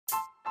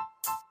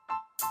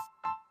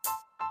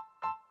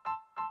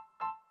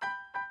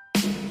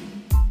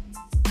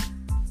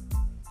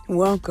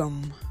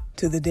Welcome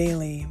to the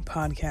daily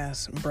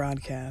podcast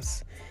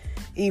broadcast.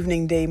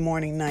 Evening, day,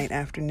 morning, night,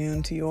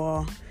 afternoon to you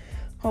all.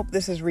 Hope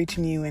this is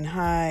reaching you in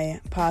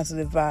high,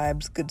 positive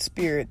vibes, good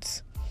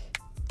spirits.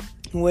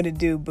 What it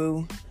do,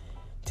 boo?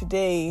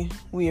 Today,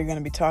 we are going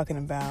to be talking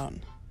about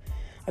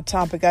a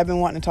topic I've been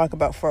wanting to talk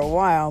about for a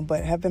while,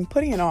 but have been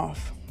putting it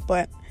off.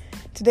 But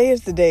today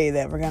is the day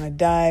that we're going to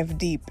dive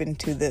deep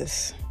into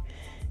this.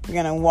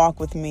 You're going to walk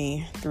with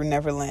me through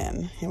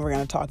Neverland, and we're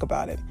going to talk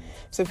about it.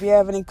 So if you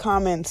have any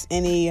comments,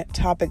 any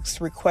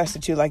topics, requests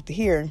that you'd like to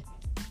hear,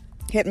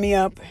 hit me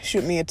up,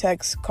 shoot me a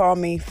text, call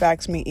me,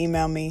 fax me,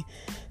 email me,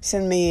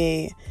 send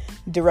me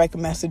a direct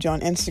message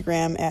on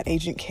Instagram at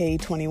Agent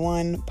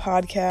K21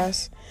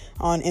 Podcast,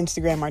 on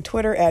Instagram or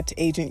Twitter at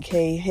Agent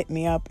K. Hit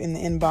me up in the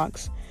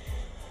inbox.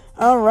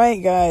 All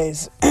right,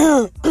 guys.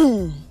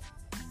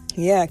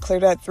 Yeah, clear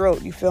that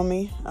throat. You feel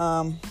me?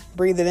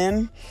 Breathe it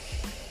in.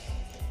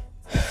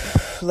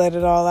 Let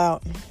it all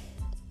out.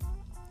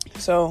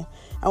 So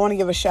I want to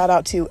give a shout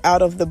out to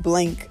Out of the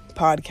Blank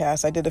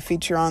Podcast. I did a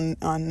feature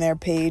on their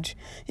page.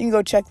 You can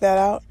go check that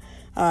out.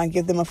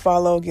 Give them a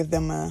follow, give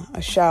them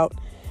a shout.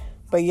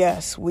 But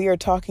yes, we are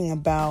talking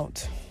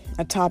about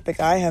a topic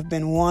I have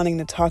been wanting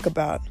to talk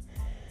about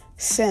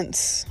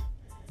since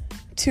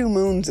 2 full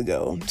moons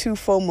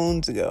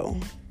ago,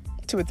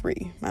 2 or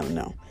 3, I don't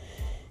know.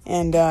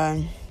 And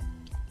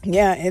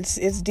yeah,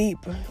 it's deep.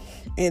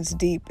 It's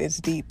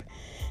deep.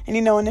 And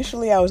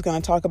initially I was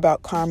going to talk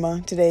about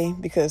karma today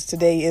because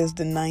today is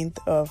the 9th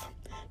of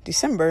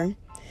December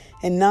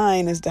and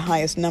 9 is the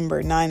highest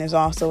number. 9 is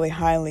also a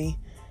highly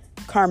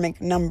karmic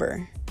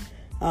number.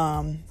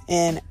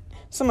 And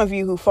some of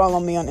you who follow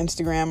me on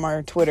Instagram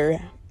or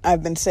Twitter,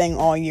 I've been saying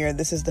all year,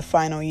 this is the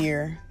final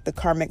year. The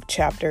karmic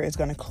chapter is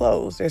going to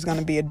close. There's going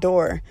to be a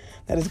door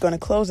that is going to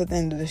close at the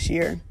end of this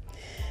year.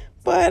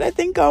 But I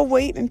think I'll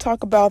wait and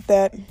talk about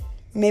that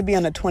maybe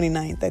on the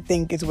 29th, I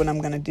think is what I'm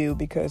going to do,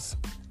 because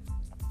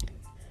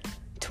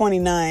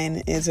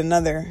 29 is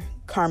another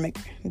karmic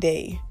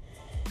day,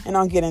 and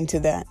I'll get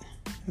into that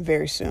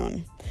very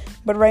soon.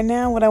 But right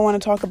now, what I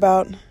want to talk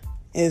about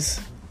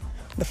is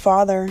the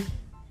father,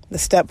 the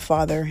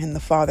stepfather, and the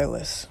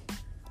fatherless.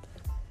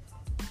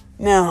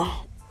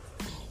 Now,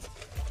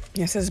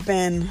 this has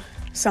been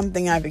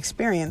something I've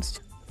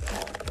experienced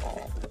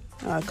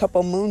a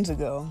couple moons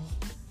ago.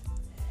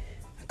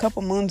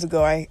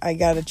 I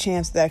got a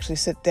chance to actually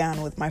sit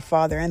down with my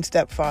father and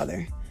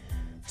stepfather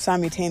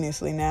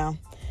simultaneously. Now,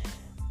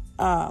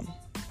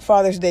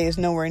 Father's Day is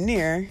nowhere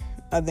near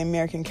the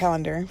American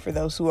calendar for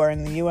those who are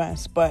in the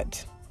U.S.,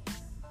 but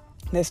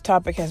this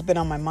topic has been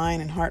on my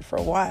mind and heart for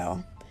a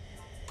while,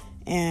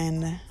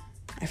 and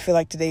I feel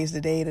like today's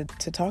the day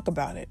to talk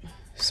about it.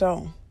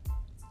 So,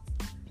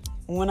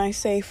 when I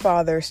say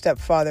father,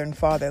 stepfather, and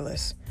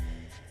fatherless,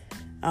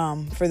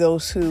 for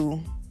those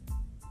who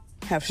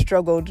have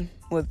struggled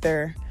with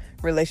their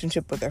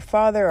relationship with their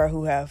father, or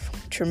who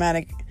have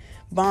traumatic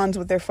bonds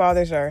with their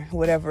fathers, or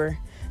whatever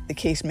the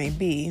case may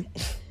be,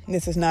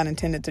 this is not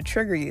intended to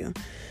trigger you.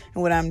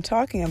 And what I'm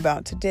talking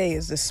about today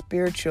is the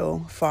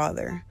spiritual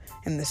father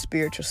and the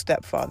spiritual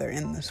stepfather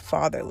and the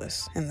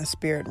fatherless in the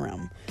spirit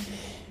realm.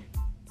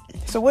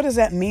 So what does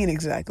that mean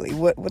exactly?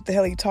 What the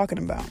hell are you talking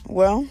about?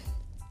 Well,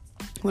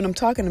 what I'm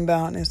talking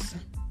about is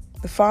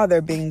the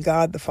Father being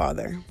God the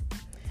Father.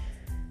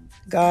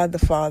 God the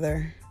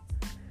Father,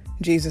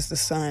 Jesus the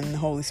Son, the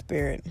Holy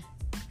Spirit.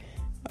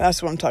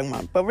 That's what I'm talking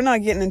about. But we're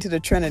not getting into the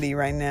Trinity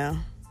right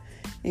now,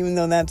 even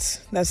though that's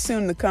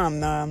soon to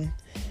come.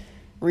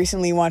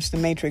 Recently watched The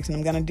Matrix, and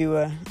I'm going to do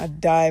a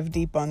dive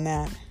deep on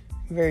that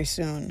very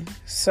soon.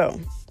 So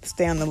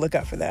stay on the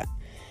lookout for that.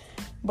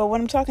 But what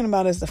I'm talking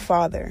about is the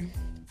Father,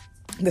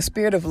 the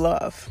Spirit of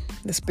love,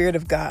 the Spirit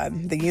of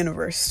God, the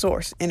universe,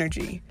 source,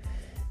 energy.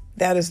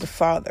 That is the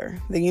Father,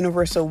 the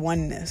universal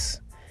oneness.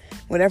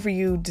 Whatever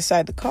you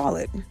decide to call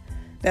it,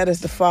 that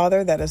is the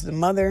Father, that is the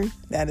Mother,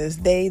 that is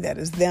they, that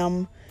is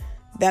them.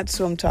 That's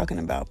who I'm talking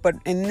about. But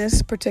in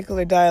this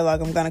particular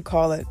dialogue, I'm going to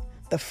call it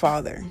the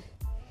Father.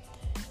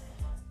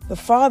 The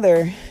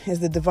Father is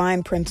the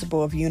divine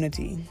principle of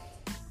unity.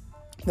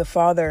 The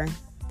Father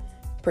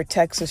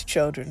protects his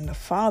children. The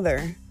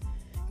Father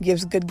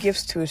gives good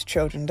gifts to his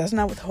children, does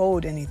not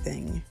withhold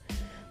anything.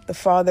 The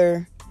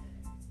Father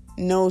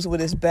knows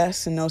what is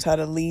best and knows how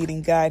to lead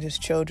and guide his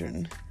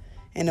children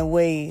in a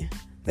way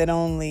that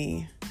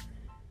only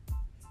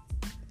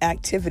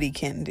activity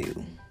can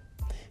do.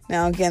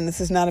 Now, again,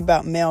 this is not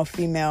about male,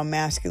 female,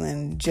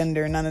 masculine,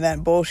 gender, none of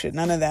that bullshit.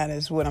 None of that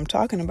is what I'm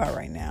talking about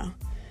right now.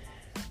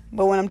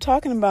 But when I'm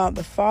talking about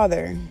the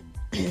Father,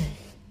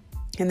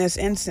 in this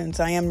instance,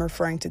 I am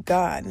referring to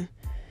God.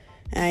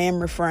 And I am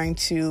referring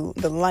to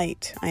the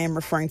light. I am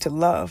referring to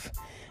love.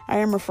 I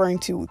am referring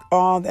to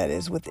all that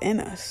is within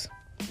us.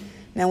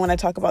 Now, when I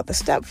talk about the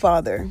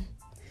stepfather,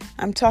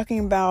 I'm talking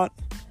about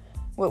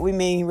what we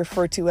may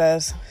refer to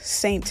as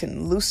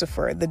Satan,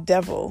 Lucifer, the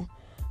devil,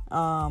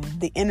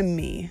 the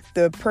enemy,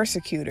 the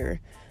persecutor,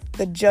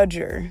 the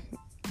judger,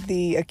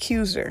 the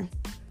accuser,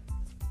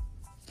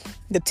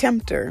 the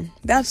tempter.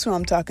 That's who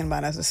I'm talking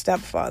about as a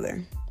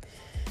stepfather.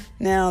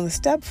 Now, the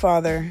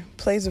stepfather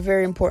plays a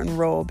very important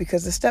role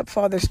because the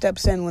stepfather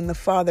steps in when the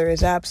father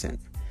is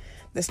absent.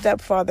 The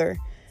stepfather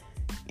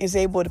is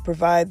able to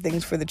provide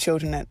things for the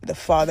children that the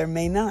father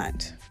may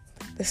not.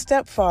 The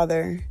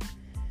stepfather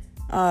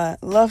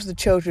loves the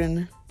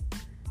children,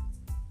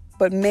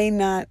 but may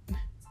not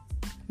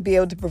be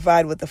able to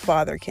provide what the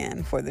father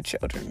can for the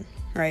children,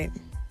 right?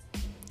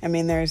 I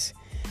mean,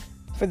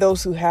 for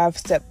those who have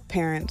step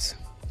parents,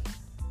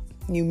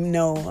 you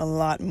know a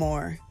lot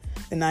more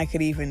than I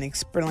could even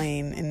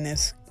explain in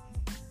this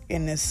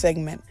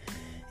segment.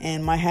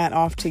 And my hat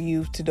off to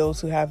you, to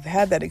those who have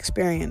had that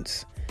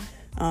experience.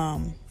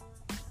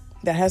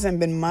 That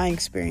hasn't been my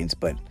experience,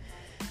 but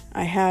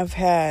I have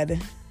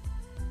had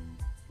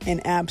an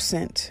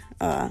absent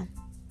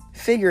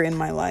figure in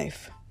my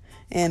life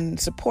and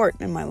support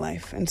in my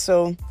life. And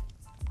so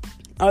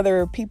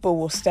other people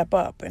will step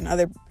up, and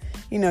a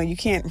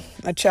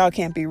child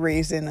can't be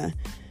raised in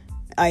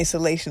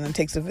isolation. It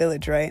takes a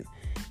village, right?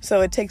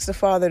 So it takes the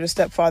father, the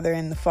stepfather,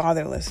 and the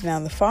fatherless. Now,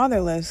 the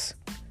fatherless,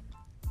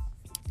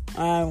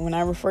 when I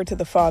refer to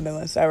the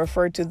fatherless, I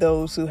refer to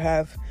those who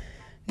have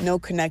no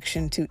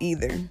connection to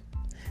either.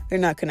 They're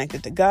not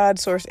connected to God,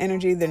 source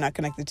energy. They're not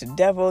connected to the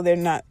devil.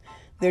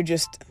 They're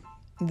just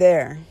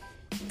there.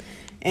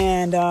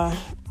 And I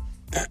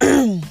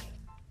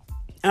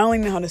only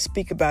know how to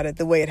speak about it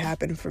the way it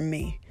happened for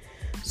me.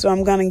 So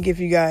I'm going to give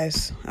you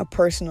guys a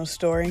personal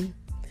story.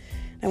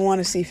 I want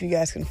to see if you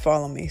guys can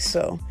follow me.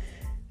 So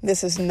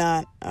this is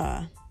not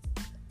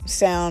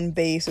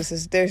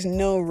sound-based. There's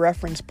no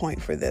reference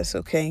point for this,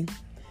 okay?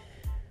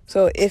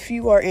 So if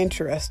you are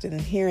interested in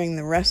hearing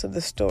the rest of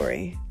the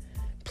story,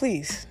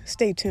 please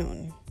stay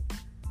tuned.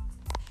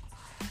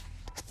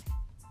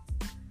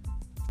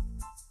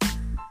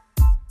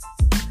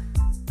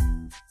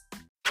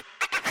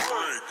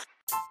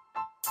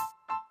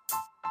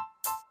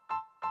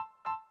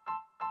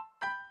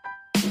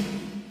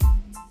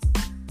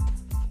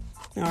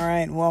 All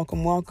right,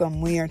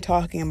 welcome. We are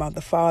talking about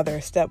the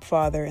father,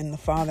 stepfather, and the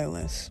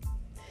fatherless.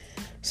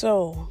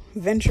 So,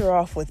 venture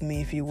off with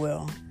me, if you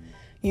will.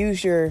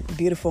 Use your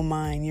beautiful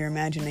mind, your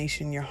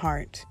imagination, your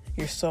heart,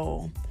 your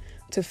soul,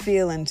 to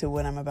feel into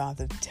what I'm about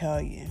to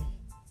tell you.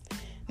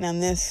 Now,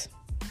 this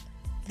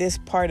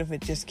part of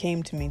it just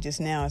came to me just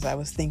now as I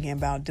was thinking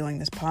about doing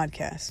this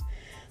podcast.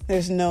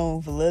 There's no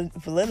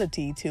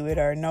validity to it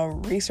or no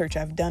research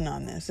I've done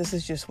on this. This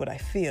is just what I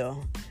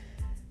feel.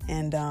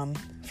 And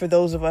for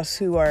those of us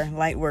who are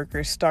light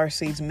workers,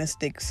 starseeds,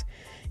 mystics,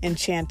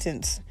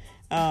 enchantants,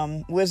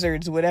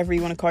 wizards, whatever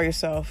you want to call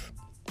yourself,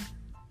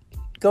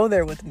 go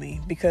there with me,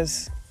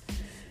 because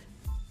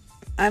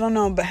I don't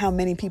know about how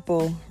many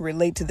people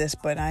relate to this,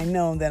 but I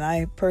know that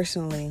I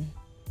personally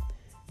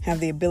have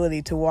the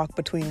ability to walk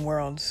between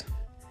worlds.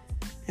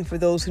 And for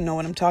those who know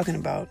what I'm talking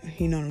about,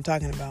 you know what I'm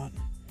talking about.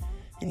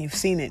 And you've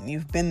seen it, and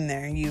you've been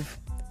there, and you've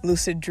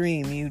lucid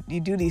dream, you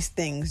do these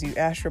things, you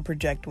astral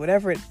project,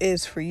 whatever it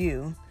is for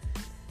you.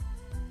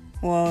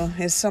 Well,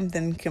 it's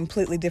something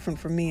completely different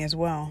for me as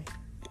well.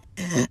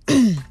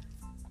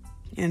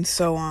 And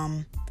so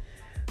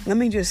let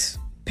me just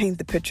paint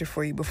the picture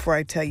for you before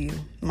I tell you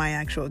my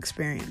actual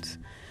experience.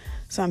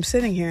 So I'm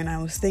sitting here and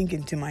I was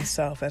thinking to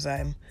myself as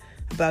I'm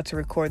about to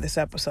record this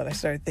episode, I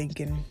started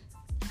thinking,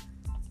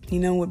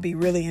 what would be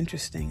really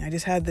interesting? I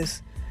just had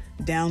this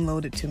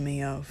downloaded to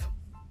me of,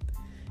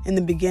 in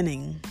the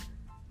beginning,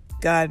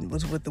 God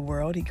was with the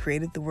world. He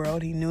created the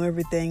world. He knew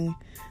everything.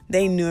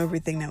 They knew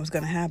everything that was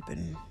going to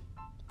happen.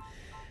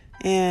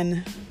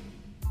 And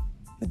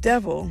the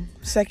devil,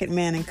 second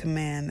man in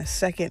command, the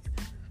second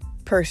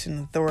person,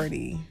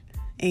 authority,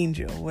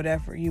 angel,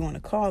 whatever you want to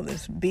call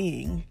this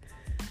being,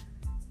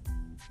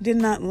 did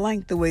not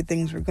like the way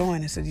things were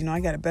going. He said,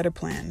 I got a better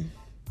plan.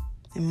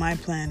 And my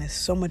plan is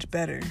so much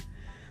better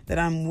that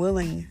I'm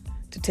willing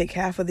to take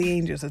half of the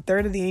angels, a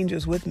third of the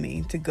angels with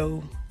me to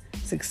go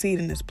succeed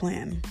in this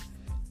plan.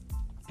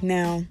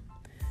 Now,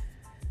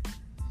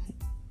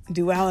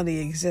 duality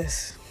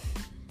exists.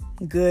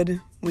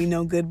 Good, we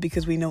know good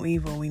because we know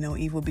evil. We know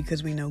evil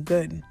because we know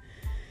good.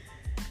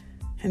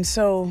 And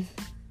so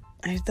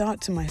I thought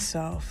to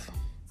myself,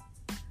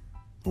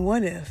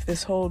 what if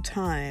this whole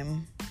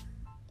time,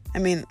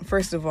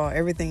 first of all,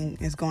 everything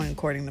is going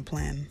according to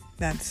plan.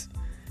 That's,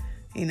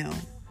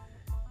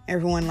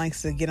 everyone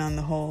likes to get on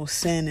the whole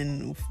sin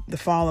and the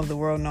fall of the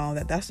world and all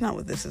that. That's not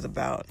what this is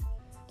about.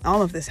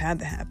 All of this had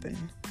to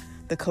happen.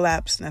 The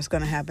collapse that's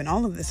going to happen.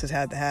 All of this has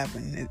had to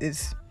happen.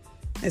 It's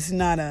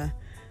not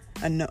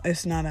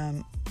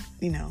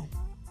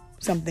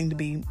something to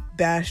be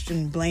bashed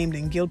and blamed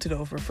and guilted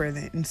over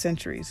in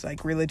centuries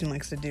like religion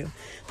likes to do.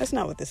 That's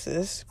not what this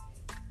is.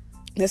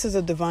 This is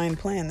a divine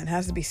plan that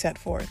has to be set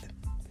forth.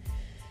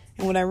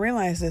 And what I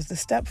realized is the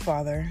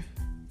stepfather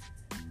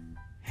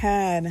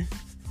he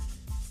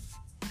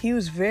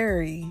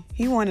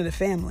wanted a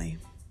family.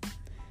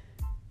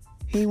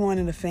 He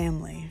wanted a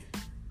family.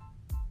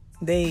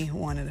 They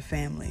wanted a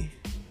family.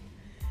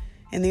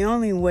 And the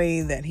only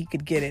way that he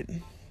could get it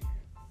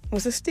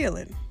was to steal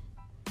it,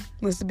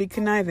 was to be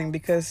conniving,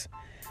 because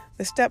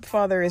the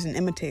stepfather is an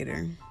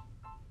imitator.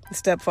 The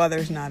stepfather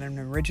is not an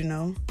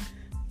original,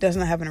 does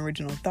not have an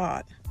original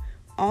thought.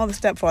 All the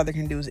stepfather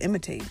can do is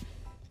imitate.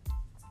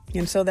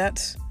 And so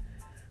that's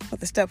what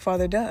the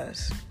stepfather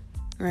does,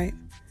 right?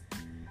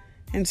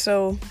 And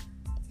so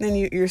then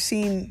you're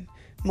seeing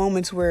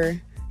moments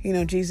where,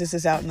 Jesus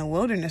is out in the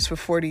wilderness for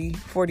 40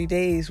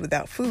 days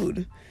without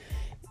food.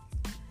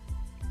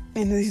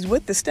 And he's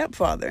with the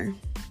stepfather.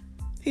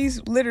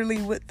 He's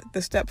literally with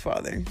the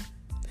stepfather.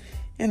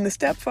 And the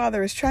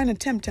stepfather is trying to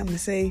tempt him to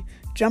say,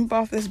 jump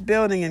off this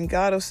building and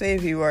God will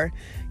save you, or,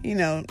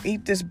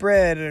 eat this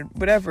bread or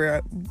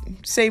whatever.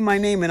 Say my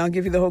name and I'll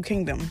give you the whole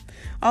kingdom.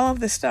 All of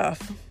this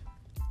stuff.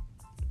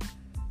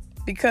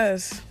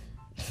 Because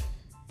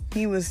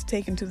he was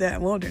taken to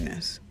that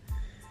wilderness.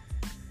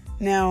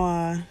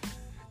 Now,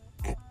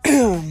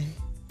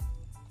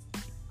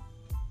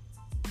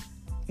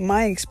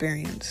 my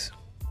experience,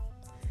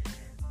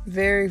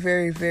 very,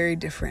 very, very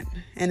different.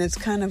 And it's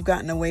kind of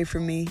gotten away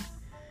from me.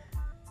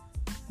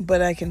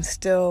 But I can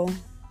still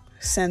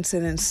sense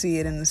it and see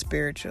it in the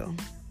spiritual.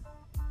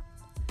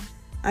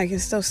 I can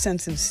still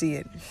sense and see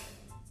it.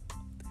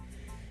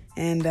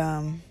 And,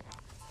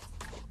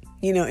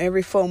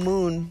 every full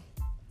moon,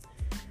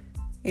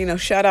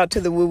 shout out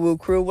to the Woo Woo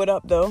crew. What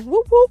up, though?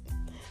 Whoop, whoop.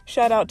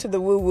 Shout out to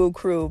the Woo Woo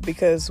crew,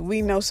 because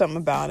we know something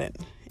about it.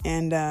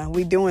 And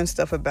we doing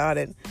stuff about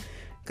it.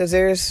 Because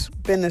there's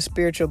been a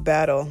spiritual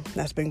battle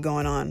that's been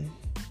going on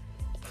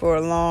for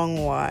a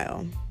long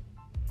while.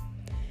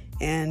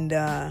 And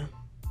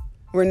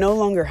we're no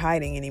longer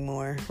hiding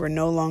anymore. We're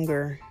no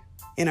longer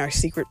in our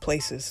secret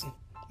places.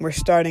 We're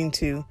starting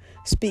to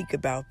speak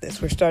about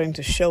this. We're starting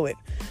to show it.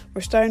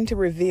 We're starting to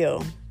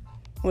reveal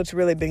what's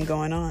really been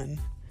going on.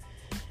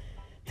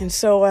 And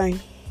so I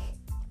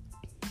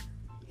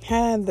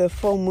had the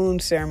full moon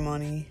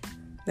ceremony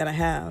that I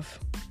have.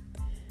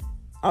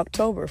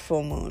 October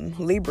full moon,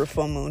 Libra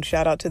full moon.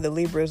 Shout out to the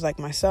Libras like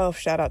myself.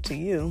 Shout out to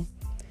you.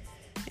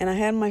 And I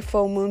had my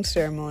full moon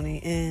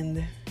ceremony,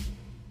 and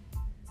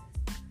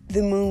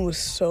the moon was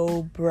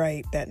so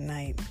bright that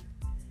night.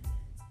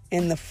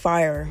 And the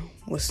fire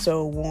was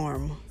so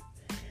warm.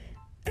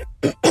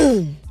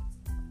 And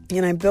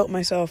I built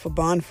myself a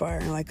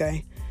bonfire like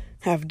I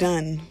have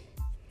done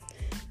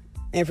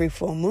every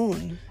full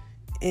moon.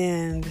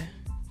 And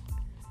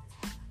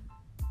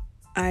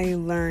I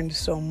learned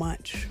so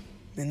much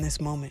in this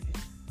moment.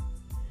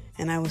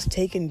 And I was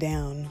taken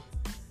down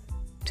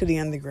to the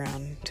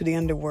underground, to the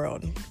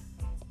underworld,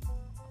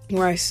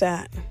 where I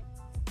sat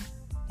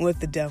with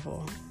the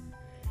devil.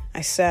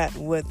 I sat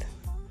with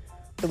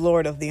the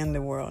Lord of the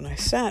underworld, and I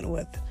sat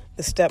with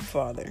the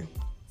stepfather.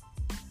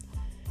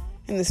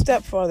 And the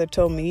stepfather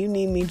told me, you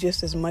need me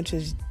just as much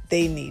as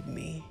they need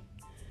me.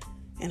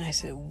 And I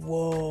said,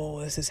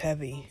 whoa, this is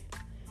heavy.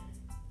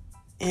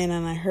 And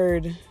then I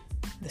heard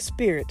the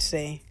Spirit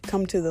say,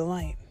 come to the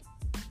light.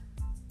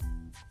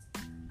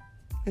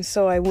 And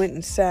so I went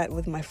and sat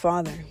with my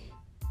father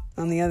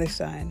on the other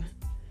side.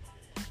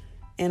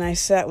 And I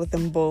sat with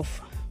them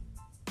both.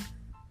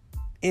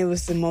 It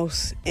was the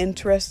most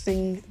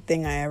interesting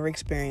thing I ever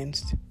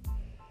experienced.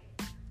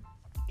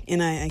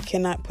 And I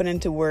cannot put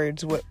into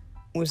words what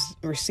was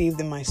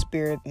received in my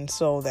spirit and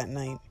soul that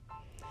night.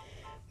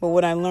 But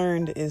what I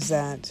learned is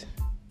that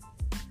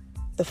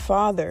the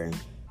Father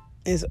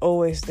is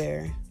always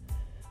there,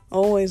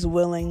 always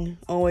willing,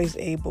 always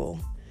able.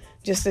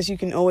 Just as you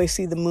can always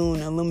see the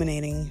moon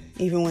illuminating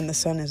even when the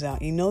sun is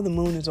out. You know the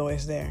moon is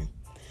always there.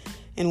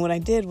 And what I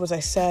did was I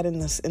sat in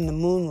the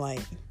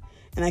moonlight,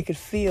 and I could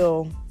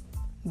feel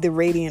the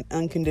radiant,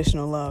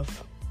 unconditional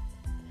love.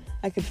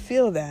 I could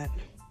feel that.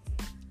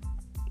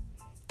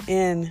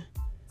 And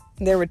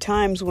there were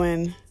times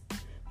when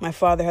my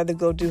father had to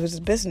go do his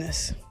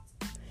business.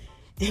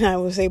 And I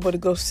was able to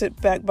go sit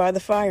back by the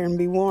fire and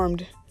be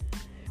warmed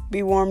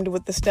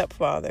with the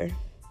stepfather.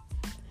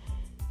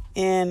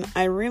 And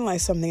I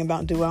realized something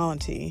about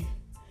duality,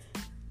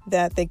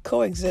 that they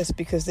coexist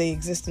because they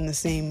exist in the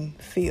same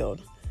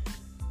field.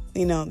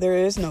 There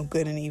is no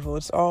good and evil.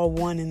 It's all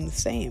one and the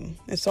same.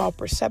 It's all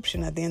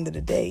perception at the end of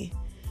the day.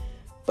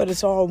 But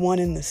it's all one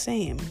and the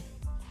same.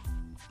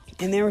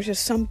 And there was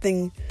just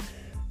something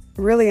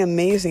really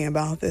amazing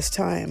about this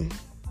time.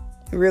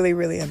 Really,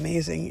 really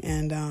amazing.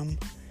 And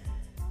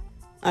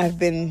I've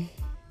been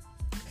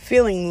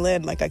feeling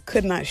led like I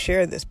could not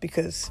share this,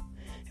 because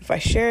if I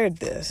shared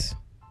this,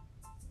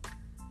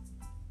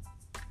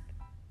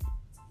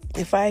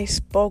 if I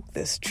spoke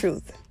this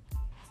truth,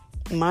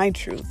 my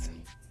truth,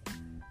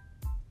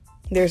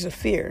 there's a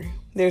fear.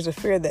 There's a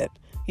fear that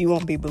you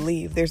won't be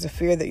believed. There's a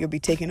fear that you'll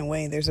be taken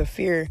away. There's a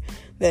fear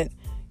that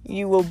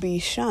you will be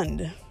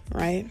shunned,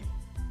 right?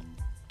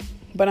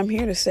 But I'm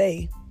here to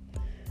say,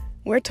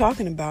 we're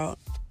talking about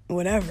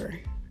whatever,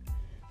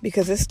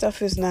 because this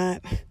stuff is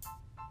not,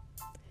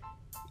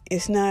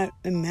 it's not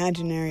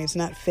imaginary. It's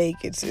not fake.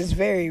 It's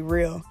very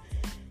real.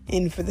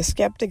 And for the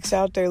skeptics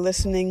out there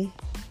listening,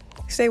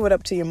 say what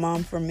up to your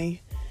mom for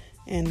me.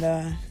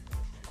 And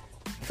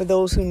for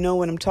those who know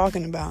what I'm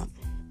talking about,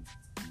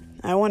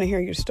 I want to hear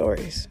your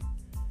stories.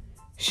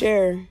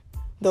 Share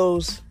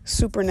those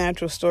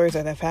supernatural stories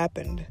that have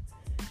happened.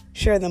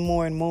 share them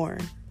more and more.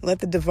 Let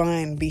the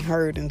divine be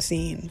heard and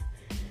seen.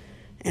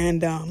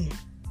 And I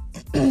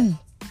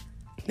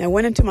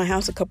went into my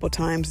house a couple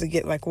times to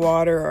get like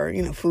water or,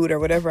 food or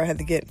whatever I had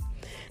to get.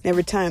 And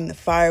every time the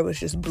fire was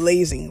just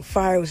blazing.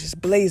 Fire was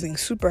just blazing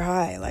super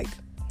high. Like,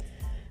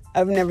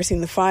 I've never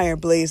seen the fire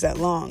blaze that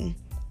long.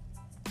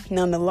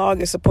 Now, the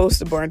log is supposed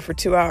to burn for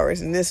 2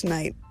 hours. And this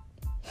night,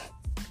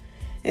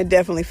 it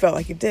definitely felt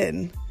like it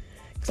did.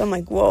 Because I'm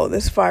like, whoa,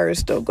 this fire is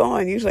still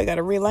going. Usually I got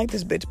to relight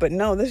this bitch. But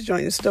no, this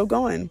joint is still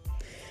going.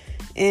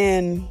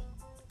 And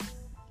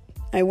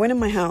I went in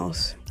my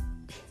house.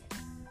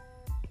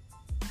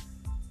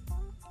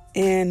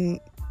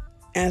 And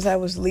as I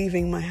was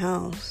leaving my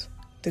house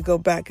to go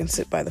back and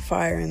sit by the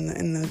fire in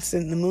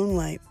the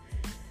moonlight,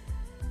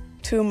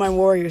 2 of my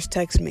warriors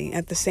text me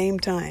at the same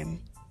time.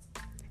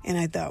 And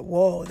I thought,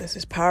 whoa, this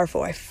is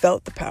powerful. I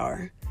felt the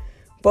power.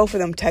 Both of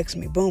them text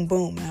me, boom,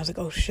 boom. And I was like,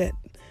 oh, shit.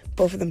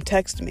 Both of them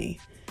text me.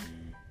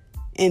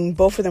 And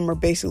both of them were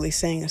basically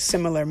saying a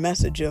similar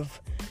message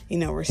of,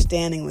 we're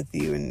standing with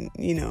you and,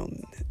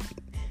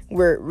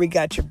 we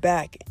got your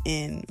back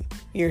and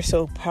you're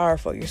so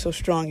powerful. You're so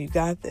strong. You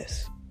got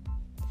this.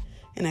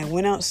 And I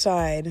went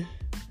outside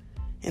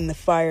and the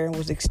fire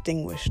was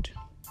extinguished.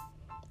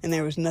 And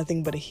there was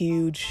nothing but a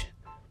huge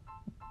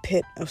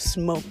pit of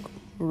smoke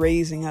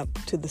raising up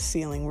to the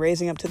ceiling,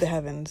 raising up to the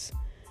heavens.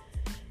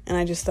 And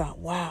I just thought,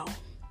 wow,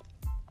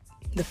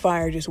 the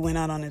fire just went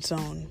out on its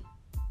own.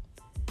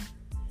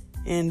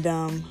 And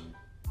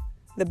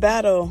the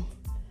battle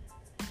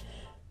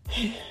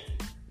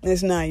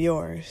is not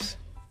yours.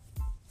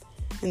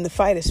 And the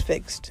fight is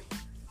fixed.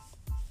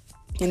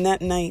 And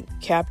that night,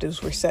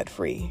 captives were set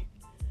free.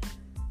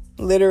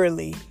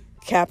 Literally,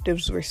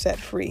 captives were set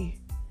free.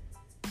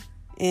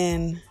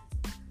 And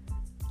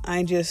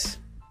I just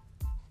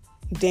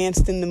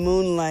danced in the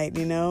moonlight,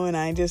 and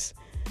I just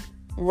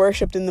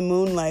worshipped in the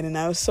moonlight. And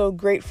I was so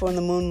grateful in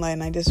the moonlight.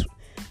 And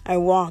I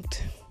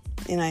walked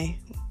and I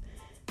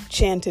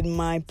chanted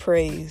my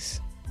praise.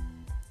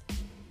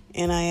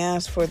 And I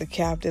asked for the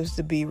captives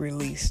to be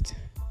released.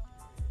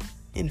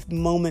 And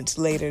moments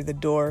later,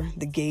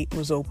 the gate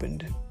was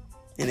opened.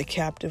 And the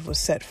captive was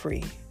set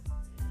free.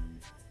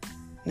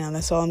 Now,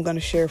 that's all I'm going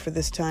to share for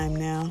this time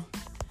now.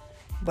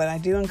 But I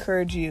do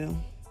encourage you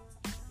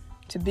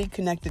to be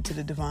connected to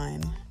the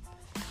divine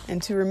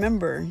and to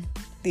remember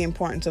the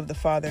importance of the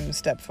father and the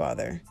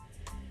stepfather.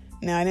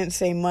 Now, I didn't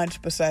say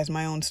much besides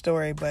my own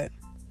story, but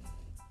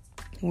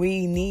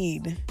we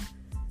need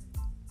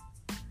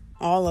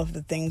all of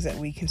the things that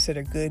we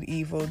consider good,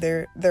 evil.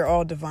 They're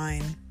all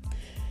divine.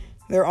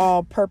 They're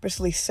all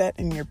purposely set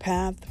in your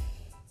path.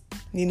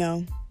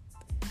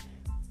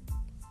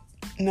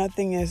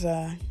 Nothing is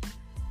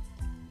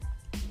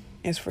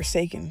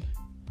forsaken.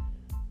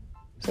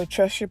 So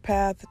trust your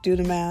path, do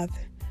the math,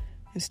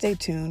 and stay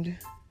tuned.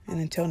 And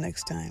until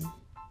next time.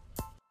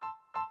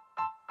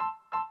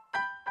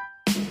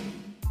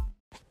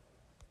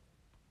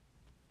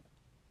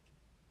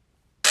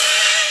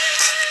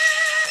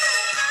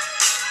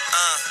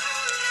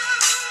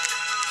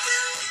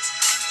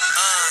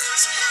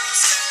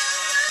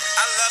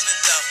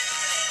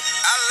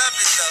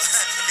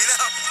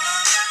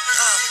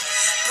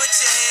 Put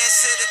your hands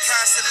to the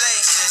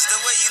constellations. The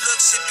way you look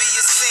should be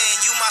a sin.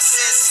 You my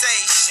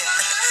sensation.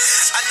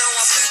 I know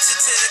I'm preaching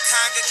to the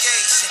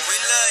congregation. We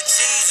love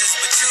Jesus,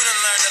 but you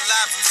done learned a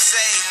lot from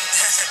Satan.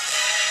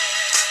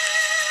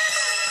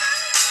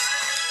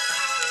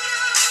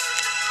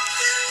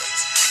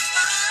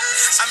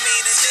 I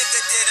mean, a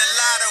nigga did a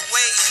lot of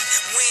waiting.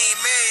 We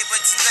ain't married, but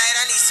tonight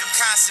I need some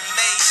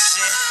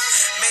consummation.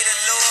 May the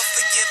Lord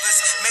forgive us.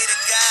 May the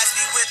gods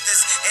be with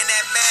us. In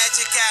that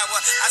magic hour,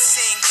 I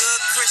seen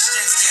good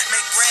Christians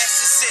make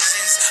rash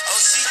decisions. Oh,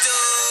 she do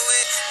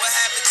it. What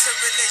happened to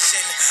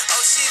religion?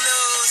 Oh, she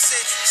lose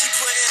it. She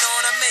putting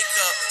on her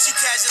makeup. She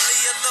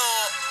casually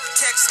allured.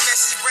 Text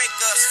message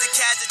breakups. The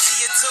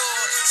casualty of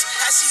tour.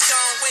 How she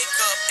gon' wake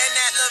up and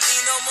not love me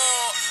no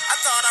more? I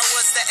thought I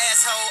was the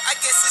asshole. I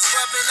guess it's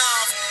rubbing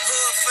off.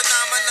 Hood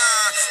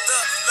phenomenon. The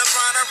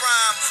LeBron of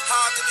rhyme.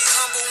 Hard to be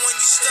humble when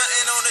you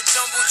stunting on a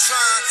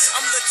jumbotron.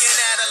 I'm looking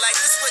at her like,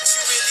 this what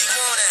you really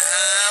wanted,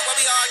 huh? Why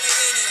we argue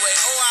anyway?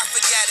 Oh, I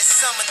forgot it's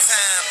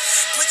summertime.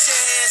 Put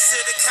your hands to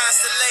the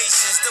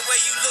constellations. The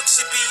way you look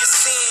should be a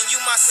sin.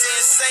 You my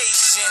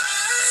sensation.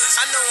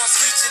 I know I'm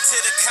preaching to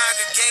the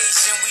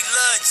congregation. We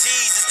love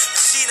Jesus, but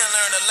she done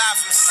learned a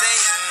lot from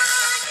Satan.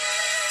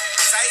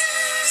 Satan.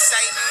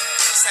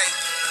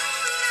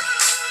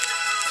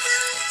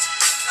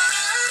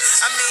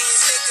 I mean, a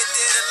nigga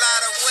did a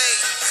lot of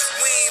waiting.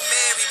 We ain't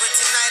married, but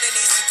tonight I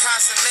need some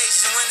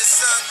consummation. When the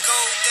sun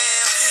goes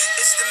down,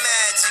 it's the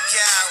magic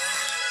hour.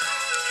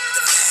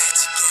 The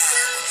magic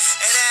hour.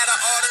 And out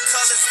of all the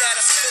colors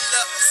that'll fill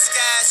up the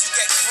skies, you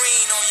got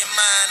green on your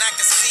mind. I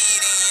can see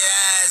it in your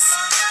eyes.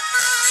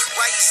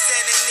 Why you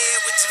standing there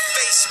with your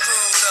face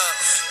screwed up?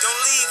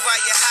 Don't leave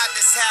while you're hot,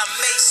 that's how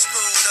Mace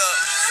screwed up.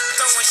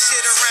 Throwing shit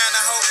around,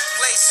 the whole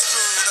place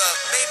screwed up.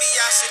 Maybe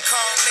I should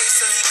call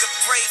Mace so he could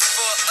pray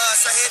for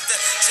us. I hit the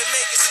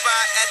Jamaican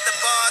spot at the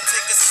bar,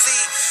 take a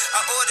seat. I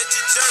ordered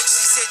your jerk,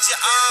 she said you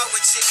are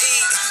what you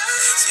eat.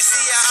 You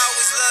see, I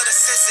always loved a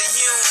sense of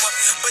humor,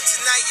 but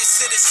tonight you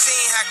should have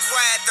seen how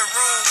quiet the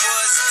room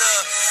was. The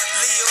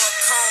Leo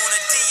Cone,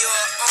 a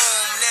Dior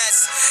Ohm,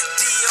 that's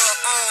Dior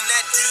Ohm,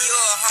 that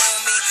Dior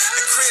homie.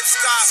 The crib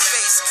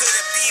Scarface, could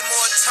it be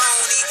more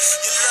Tony?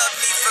 You love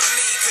me for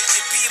me, could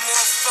you be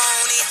more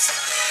phony?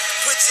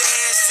 Put your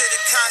hands to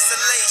the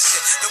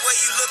constellation. The way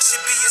you look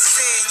should be a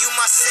sin, you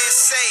my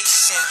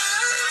sensation.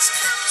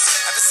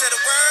 Haven't said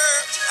a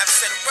word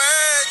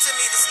to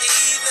me this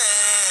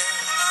evening.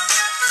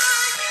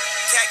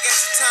 Cat, got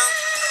your tongue?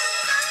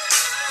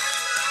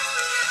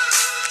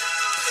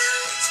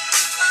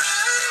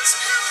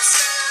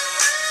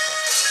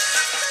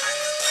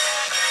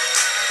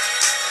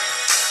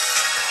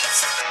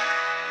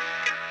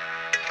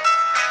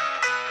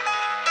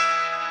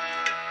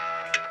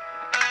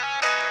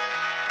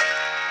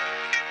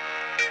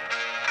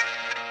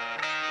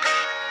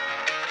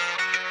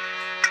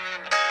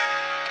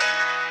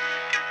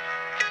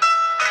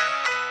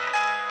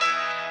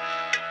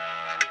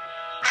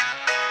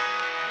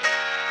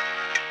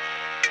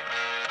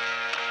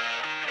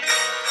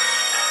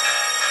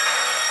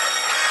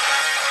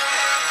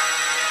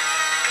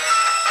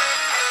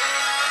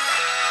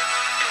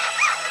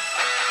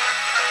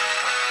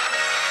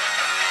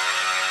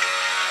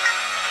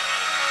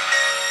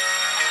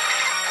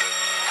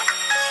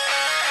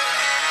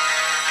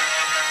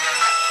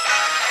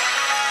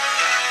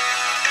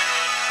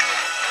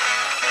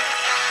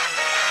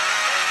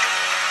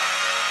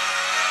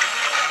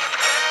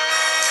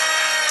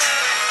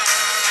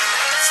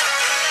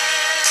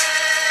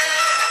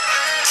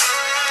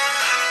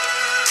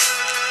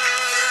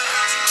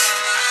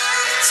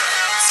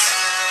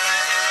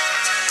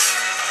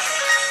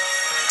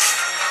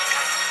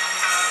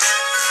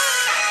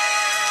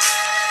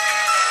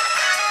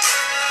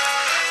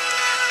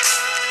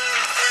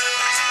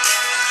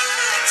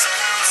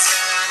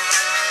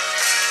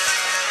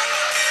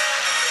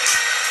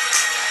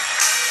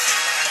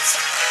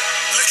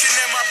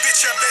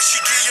 I bet she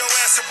give your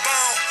ass a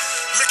bone.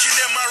 Looking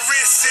at my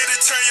wrist,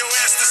 it'll turn your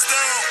ass to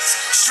stone.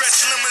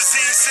 Stretch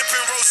limousine,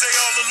 sipping rosé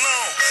all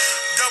alone.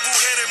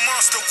 Double-headed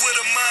monster with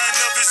a mind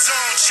of his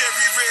own.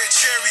 Cherry red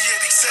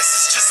chariot, excess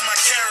is just my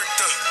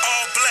character.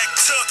 All black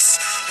tux,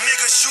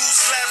 nigga shoes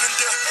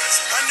lavender.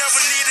 I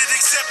never needed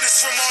acceptance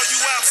from all you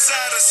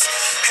outsiders.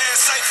 Had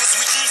ciphers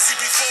with Yeezy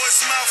before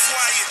his mouth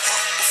wired.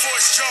 Before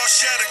his jaw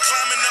shattered,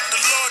 climbing up the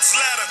Lord's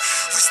ladder.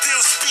 We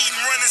still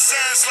speeding, running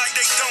signs like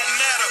they don't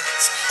matter.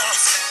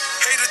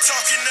 Hater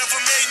talking never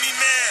made me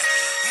mad.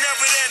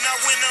 Never that, not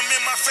when I'm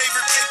in my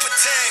favorite paper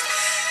tag.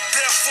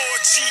 Therefore,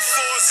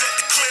 G4s at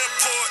the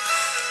Clearport.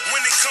 When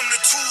it come to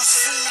tools,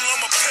 fool,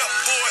 I'm a pep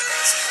boy.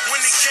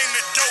 When it came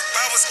to dope,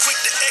 I was quick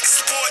to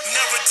export.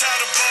 Never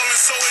tired of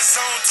ballin', so it's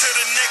on to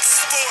the next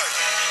sport.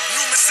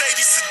 New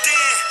Mercedes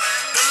sedan,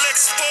 the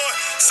Lex Sport.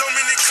 So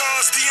many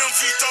cars,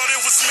 DMV thought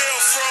it was mail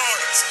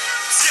fraud.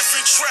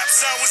 Different traps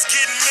I was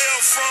getting mail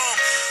from.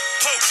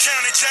 Polk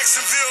County,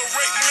 Jacksonville,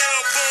 Rake,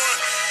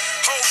 Melbourne.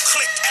 Whole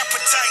clique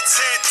appetites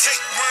had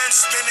tapeworms.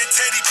 Spinning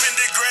Teddy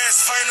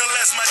Pendergrass, final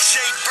as my J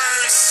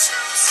burns.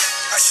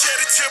 I shed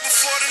a tear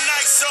before the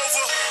night's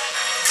over.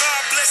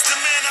 God bless the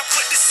man I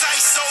put this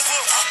ice over.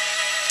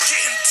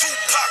 Getting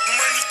Tupac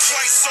money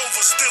twice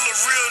over. Still a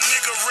real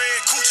nigga,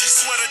 red Gucci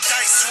sweater,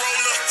 dice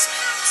roller.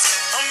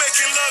 I'm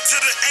making love to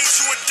the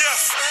angel of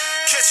death.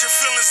 Catching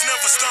feelings,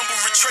 never stumble,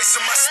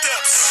 retracing my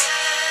steps.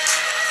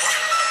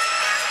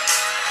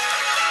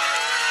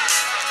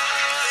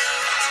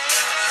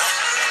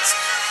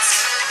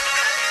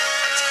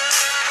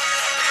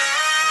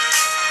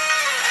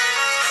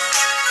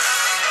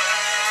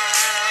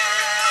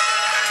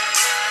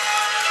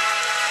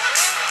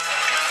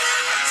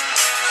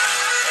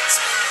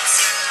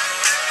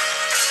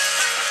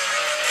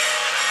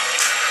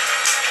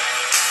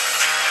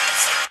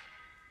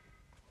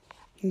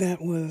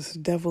 That was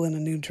Devil in a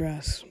New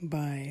Dress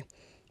by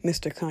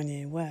Mr.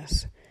 Kanye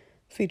West,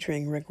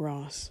 featuring Rick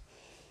Ross.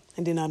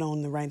 I do not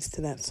own the rights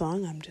to that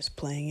song. I'm just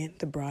playing it,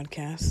 the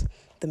broadcast,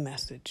 the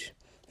message.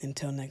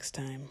 Until next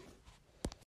time.